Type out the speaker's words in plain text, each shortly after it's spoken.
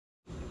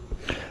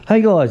Hey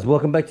guys,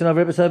 welcome back to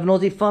another episode of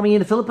Aussie Farming in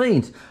the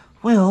Philippines.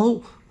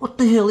 Well, what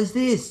the hell is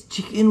this?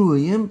 Chicken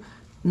William,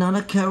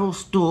 Nana Carroll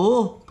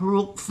store,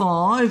 Brook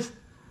 5.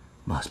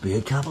 Must be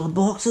a couple of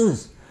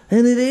boxes.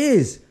 And it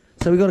is.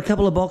 So we got a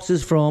couple of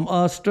boxes from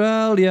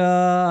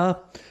Australia.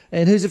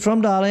 And who's it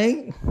from,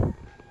 darling?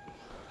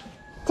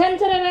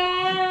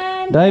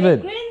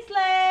 David.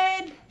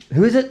 Greenslade.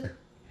 Who is it?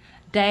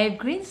 Dave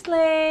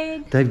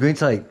Greenslade. Dave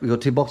Greenslade. We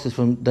got two boxes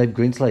from Dave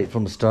Greenslade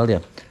from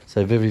Australia.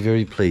 So very,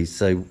 very pleased.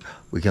 So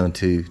we're going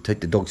to take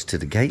the dogs to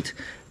the gate,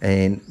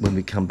 and when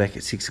we come back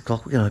at 6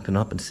 o'clock, we're going to open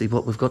up and see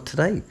what we've got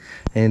today.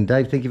 And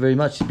Dave, thank you very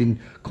much. You've been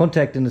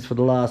contacting us for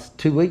the last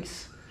 2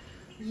 weeks.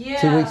 Yeah.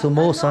 2 weeks or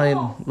more, saying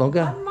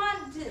longer. 1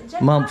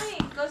 month.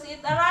 January, because it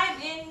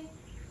arrived in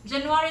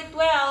January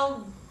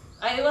 12.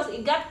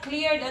 It got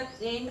cleared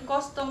in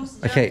customs.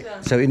 Okay,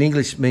 so in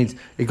English it means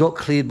it got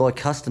cleared by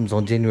customs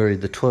on January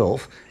the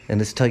 12th, and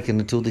it's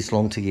taken until this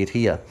long to get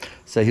here.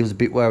 So he was a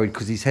bit worried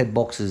because he's had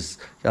boxes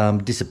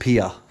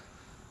disappear,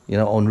 you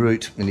know, en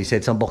route, and he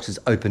said some boxes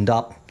opened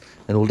up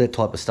and all that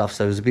type of stuff.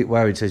 So he was a bit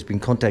worried. So he's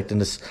been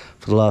contacting us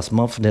for the last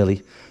month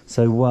nearly.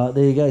 So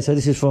there you go. So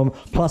this is from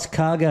Plus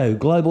Cargo,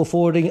 Global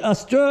Forwarding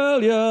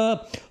Australia.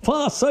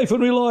 Fast, safe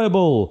and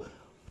reliable.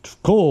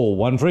 Call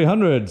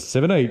 1300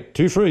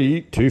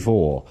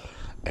 782324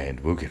 and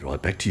we'll get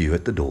right back to you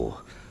at the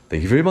door.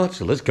 Thank you very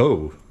much. Let's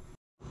go.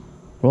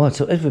 Right,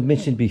 so as we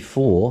mentioned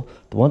before,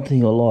 the one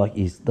thing I like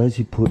is those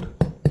who put,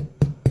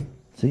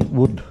 see,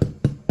 wood.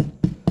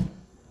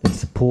 It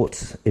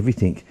supports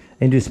everything.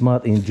 Andrew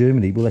Smartly in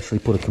Germany will actually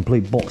put a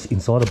complete box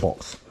inside a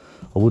box,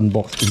 a wooden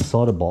box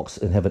inside a box,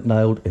 and have it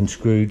nailed and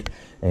screwed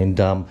and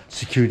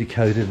security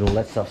coded and all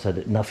that stuff so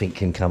that nothing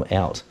can come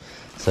out.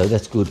 So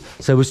that's good.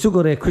 So we've still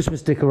got our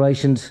Christmas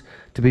decorations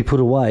to be put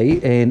away,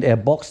 and our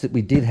box that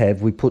we did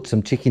have, we put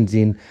some chickens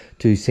in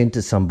to send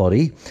to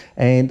somebody,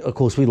 and of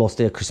course we lost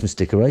our Christmas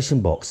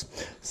decoration box.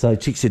 So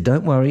Chick said,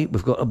 don't worry,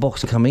 we've got a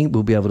box coming,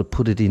 we'll be able to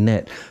put it in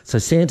that. So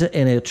Santa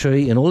and our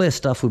tree and all our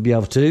stuff will be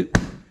able to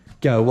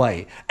go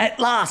away. At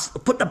last,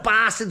 put the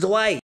bastards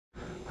away.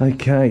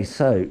 Okay,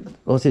 so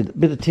like I said, a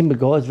bit of timber,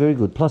 guys, very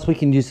good. Plus we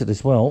can use it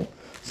as well.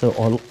 So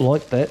I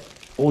like that.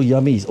 All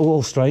yummies, all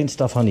Australian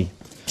stuff, honey.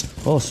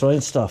 Oh,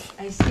 Australian stuff.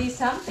 I see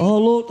something. Oh,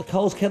 look, the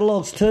Coles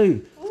catalogues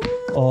too. Ooh.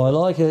 Oh, I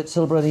like it.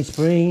 Celebrating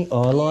spring.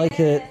 Oh, I like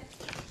it.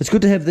 It's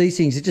good to have these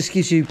things. It just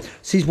gives you,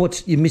 see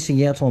what you're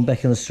missing out on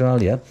back in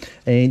Australia,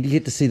 and you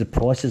get to see the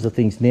prices of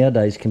things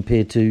nowadays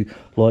compared to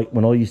like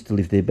when I used to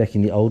live there back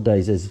in the old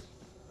days. As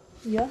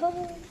Yeah.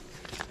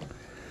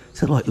 Is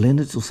that like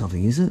Leonard's or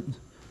something, is it?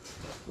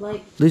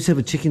 Like. They used to have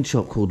a chicken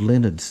shop called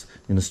Leonard's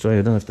in Australia.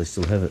 I don't know if they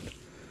still have it.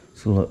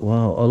 So like,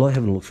 wow, I like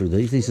having a look through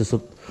these. These are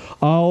sort of,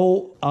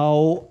 ow,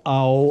 ow,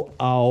 ow,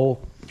 ow,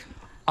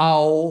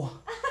 ow,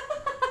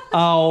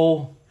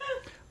 ow,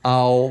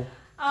 ow.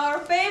 Our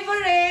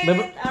favorite,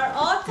 Remember, our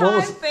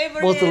all-time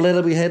favorite. What was the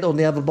letter we had on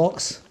the other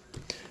box?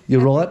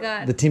 You're right,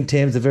 forgot. the Tim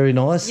Tams are very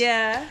nice.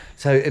 Yeah.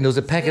 So, and there was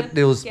a packet,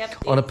 there was,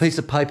 on a piece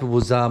of paper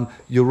was,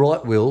 you're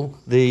right, Will,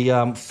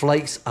 the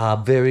flakes are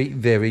very,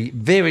 very,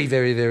 very,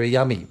 very, very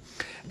yummy.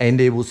 And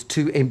there was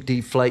 2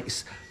 empty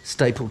flakes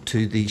stapled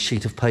to the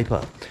sheet of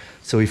paper.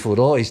 So we thought,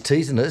 oh, he's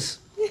teasing us.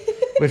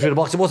 Went through the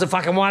box, there wasn't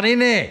fucking one in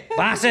there.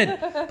 Bastard.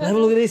 But have a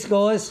look at this,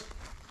 guys.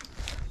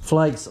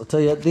 Flakes. I'll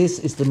tell you, this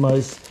is the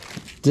most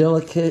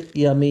delicate,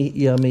 yummy,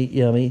 yummy,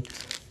 yummy.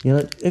 You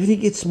know, everything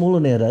gets smaller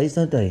nowadays,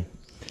 don't they?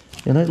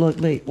 You know, like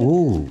me.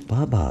 Oh,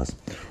 barbars.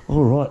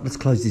 All right, let's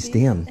close this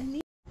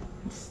down.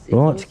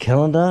 Right,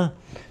 calendar.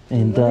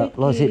 And like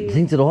I said, the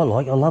things that I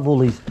like, I love all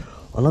these.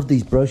 I love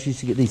these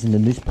brochures. You get these in the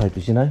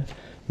newspapers, you know.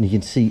 And you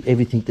can see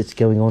everything that's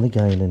going on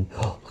again. And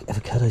oh, look,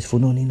 avocados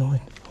 $4.99.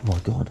 Oh my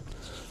God,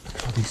 look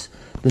at all this.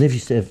 They never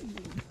used to have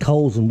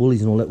Coles and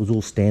Woolies and all that. Was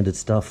all standard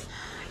stuff.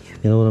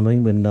 You know what I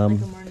mean? When now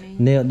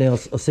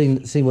I've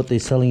seen what they're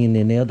selling in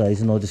there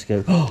nowadays, and I just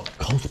go, oh,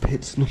 Coles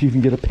Pets. Look, you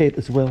can get a pet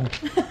as well.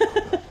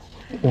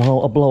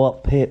 Well, a blow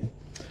up pet.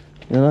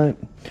 You know.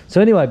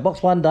 So anyway,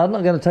 box 1 done.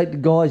 I'm going to take the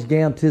guys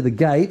down to the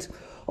gate.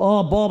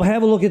 Oh, Bob,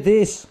 have a look at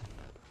this.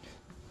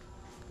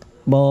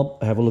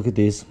 Bob, have a look at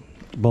this.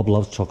 Bob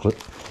loves chocolate.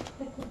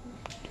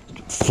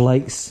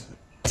 Flakes,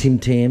 Tim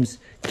Tams,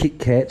 Kit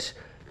Kats,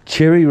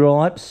 Cherry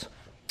Ripes.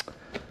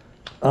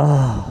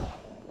 Oh,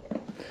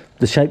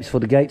 the shapes for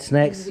the gate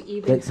snacks. We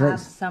even have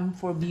some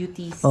for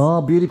beauties.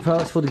 Oh, beauty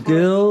products for the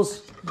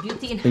girls.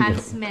 Beauty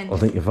enhancement. I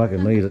think you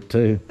fucking need it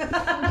too.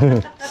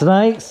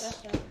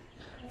 Snakes,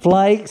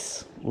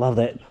 flakes. Love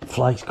that.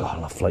 Flakes. God, I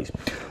love flakes.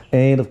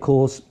 And of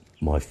course,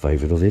 my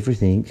favourite of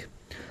everything,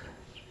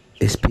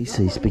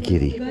 SPC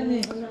spaghetti.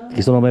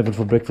 Guess what I'm having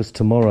for breakfast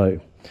tomorrow?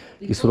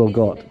 Guess what I've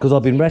got? Because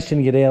I've been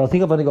rationing it out. I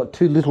think I've only got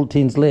 2 little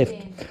tins left.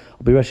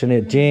 I'll be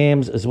rationing out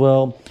jams as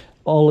well,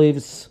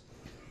 olives,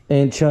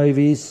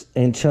 anchovies.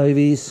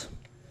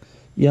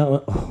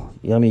 Yum, oh,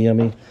 yummy,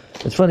 yummy.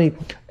 It's funny,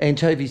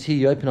 anchovies here,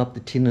 you open up the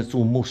tin and it's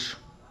all mush.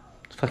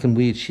 It's fucking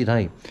weird shit,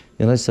 eh?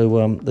 You know,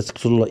 so that's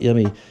sort of like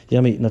yummy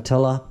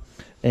Nutella.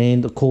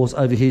 And of course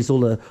over here's all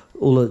the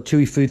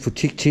chewy food for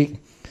Chick.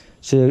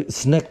 So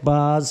snack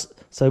bars,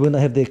 So when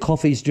they have their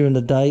coffees during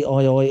the day,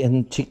 I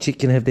and Chick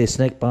can have their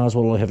snack bars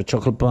while I have a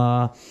chocolate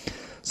bar.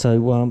 So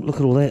look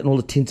at all that and all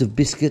the tins of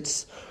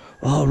biscuits.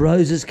 Oh,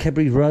 roses,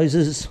 Cadbury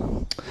roses.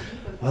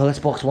 Well, that's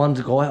box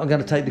 1's guy. I'm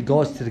going to take the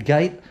guys to the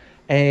gate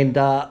and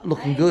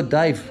looking good,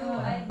 Dave.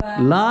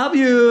 Love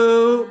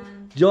you.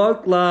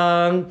 Joke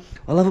lang.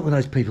 I love it when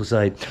those people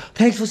say,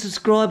 thanks for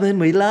subscribing,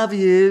 we love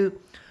you.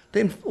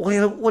 Then what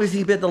do you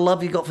think about the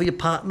love you got for your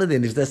partner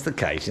then, if that's the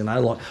case, you know,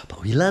 like,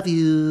 but we love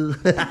you.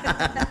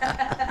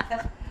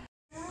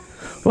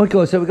 Right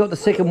guys, so we've got the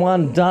second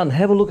one done.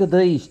 Have a look at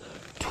these.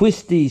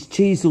 Twisties,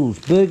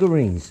 Cheezels, burger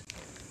rings.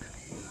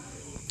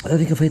 I don't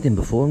think I've had them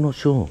before, I'm not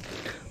sure.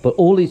 But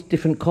all these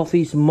different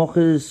coffees,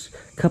 mochas,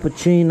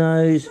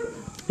 cappuccinos,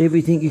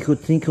 everything you could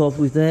think of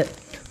with that.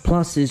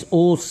 Plus there's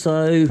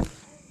also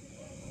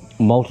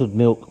malted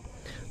milk.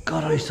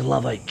 God, I used to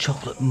love a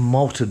chocolate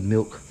malted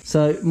milk.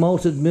 So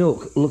malted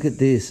milk, look at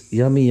this.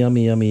 Yummy,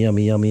 yummy, yummy,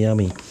 yummy, yummy,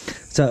 yummy.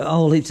 So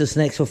whole heaps of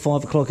snacks for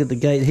 5 o'clock at the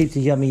gate. Heaps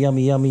of yummy,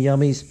 yummy, yummy,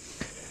 yummies.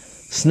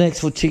 Snacks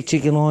for Chick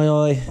and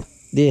I.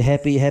 They're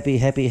happy, happy,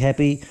 happy,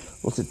 happy.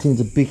 Lots of tins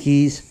of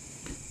bickies.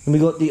 And we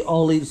got the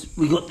olives.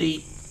 We got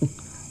the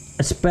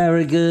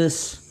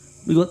asparagus.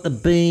 We got the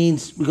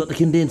beans. We got the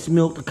condensed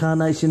milk, the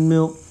carnation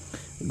milk.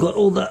 We got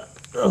all the...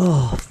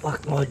 Oh,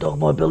 fuck my dog.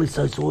 My belly's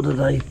so sore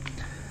today.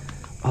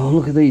 Oh,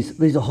 look at these.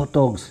 These are hot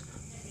dogs.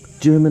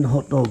 German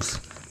hot dogs.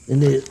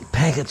 And there's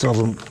packets of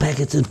them.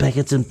 Packets and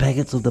packets and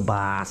packets of the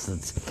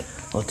bastards.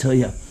 I'll tell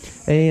you.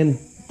 And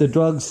the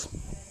drugs,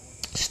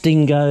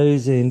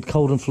 Stingos and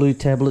cold and flu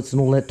tablets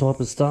and all that type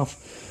of stuff,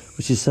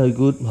 which is so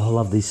good. Oh, I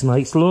love these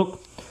snakes. Look.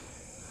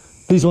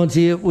 These ones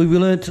here, we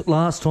learnt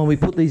last time we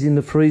put these in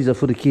the freezer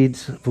for the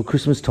kids for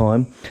Christmas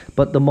time.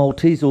 But the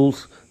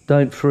Maltesers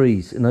don't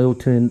freeze and they all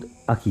turned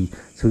ucky.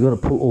 So we've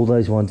got to pull all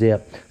those ones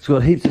out. So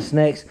we've got heaps of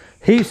snacks.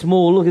 Heaps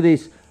more. Look at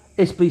this.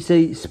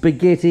 SBC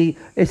spaghetti.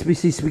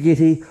 SBC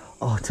spaghetti.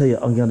 Oh, I tell you,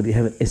 I'm going to be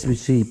having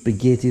SBC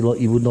spaghetti like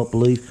you would not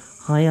believe.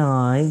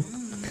 Hi.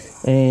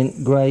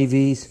 And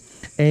gravies.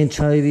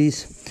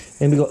 Anchovies.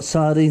 And we've got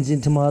sardines in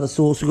tomato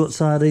sauce. We've got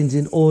sardines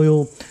in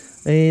oil.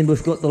 And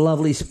we've got the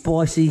lovely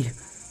spicy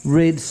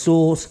red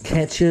sauce,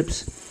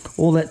 ketchups,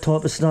 all that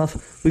type of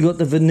stuff. We've got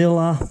the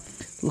vanilla.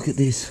 Look at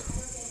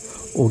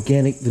this.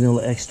 Organic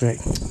vanilla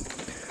extract.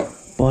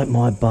 Bite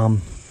my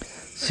bum.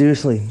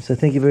 Seriously. So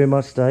thank you very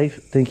much, Dave.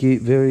 Thank you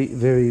very,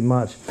 very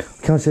much.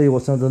 I can't tell you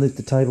what's underneath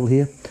the table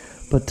here,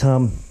 but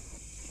I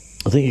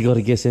think you got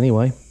to guess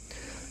anyway.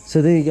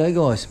 So there you go,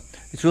 guys.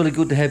 It's really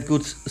good to have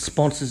good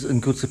sponsors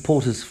and good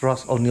supporters for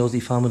us on the Aussie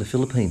farm in the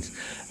Philippines.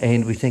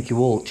 And we thank you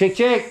all. Chick.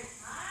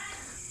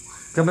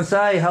 Come and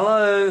say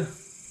hello.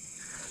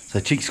 So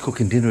Chick's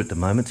cooking dinner at the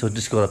moment, so I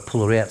just got to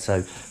pull her out.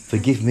 So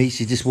forgive me,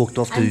 she just walked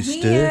off to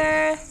stir.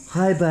 Here.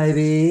 Hi,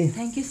 baby.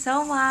 Thank you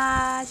so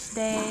much,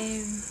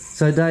 Dave.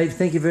 So Dave,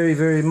 thank you very,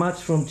 very much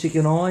from Chick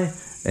and I.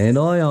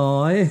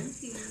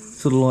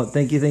 Sort of like,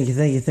 thank you.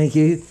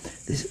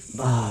 This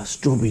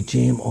strawberry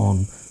jam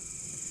on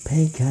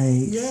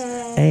pancakes.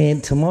 Yeah.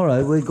 And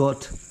tomorrow we've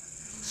got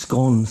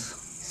scones.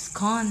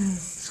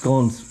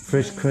 Scones.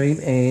 Fresh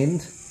cream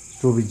and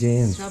strawberry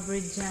jam.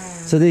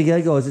 So there you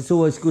go, guys. It's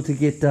always good to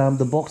get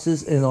the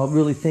boxes, and I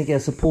really thank our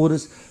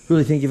supporters.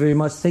 Really thank you very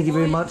much. Thank you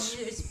very much.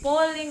 You're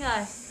spoiling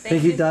us.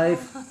 Thank you, Dave.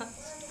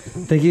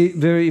 Thank you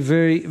very,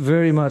 very,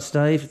 very much,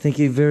 Dave. Thank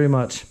you very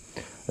much.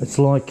 It's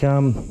like now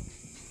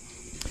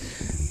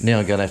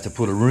I'm going to have to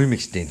put a room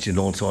extension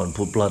on so I can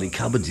put bloody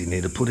cupboards in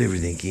there to put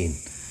everything in.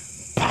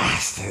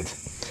 Bastard.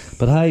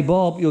 But hey,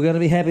 Bob, you're going to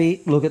be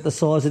happy. Look at the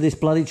size of this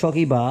bloody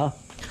chocky bar.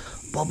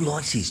 Bob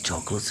likes his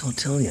chocolates, I'll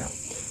tell you.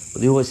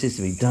 But he always says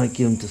to me, don't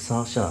give them to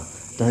Sasha.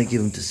 Don't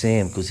give them to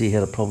Sam, because he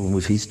had a problem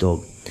with his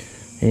dog.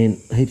 And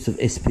heaps of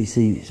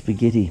SPC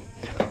spaghetti.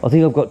 I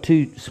think I've got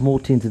 2 small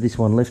tins of this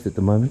one left at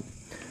the moment.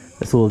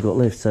 That's all I've got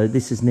left. So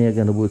this is now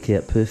going to work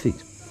out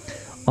perfect.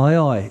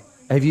 Aye.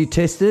 Have you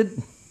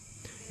tested?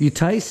 You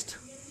taste?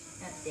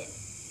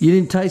 You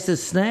didn't taste the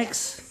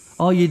snacks?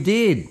 Oh, you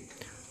did?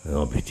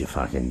 Oh, I bet you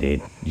fucking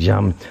did.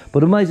 Yum.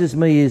 What amazes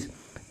me is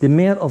the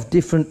amount of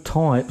different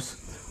types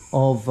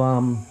of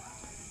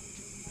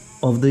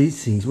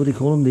these things. What do you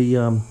call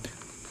them?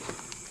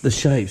 The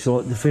shapes,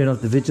 like fair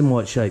enough, the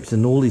Vegemite shapes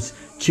and all these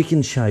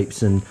chicken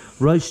shapes and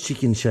roast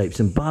chicken shapes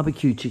and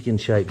barbecue chicken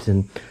shapes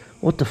and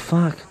what the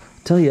fuck?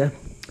 I tell you,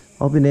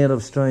 I've been out of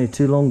Australia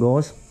too long,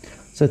 guys.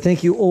 So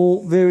thank you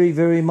all very,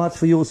 very much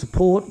for your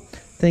support.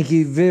 Thank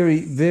you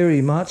very,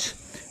 very much.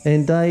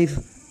 And Dave,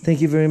 thank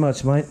you very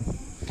much, mate.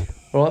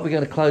 All right, we're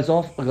going to close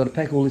off. I've got to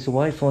pack all this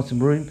away, find some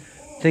room.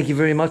 Thank you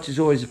very much. It's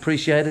always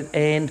appreciated.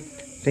 And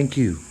thank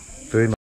you very much.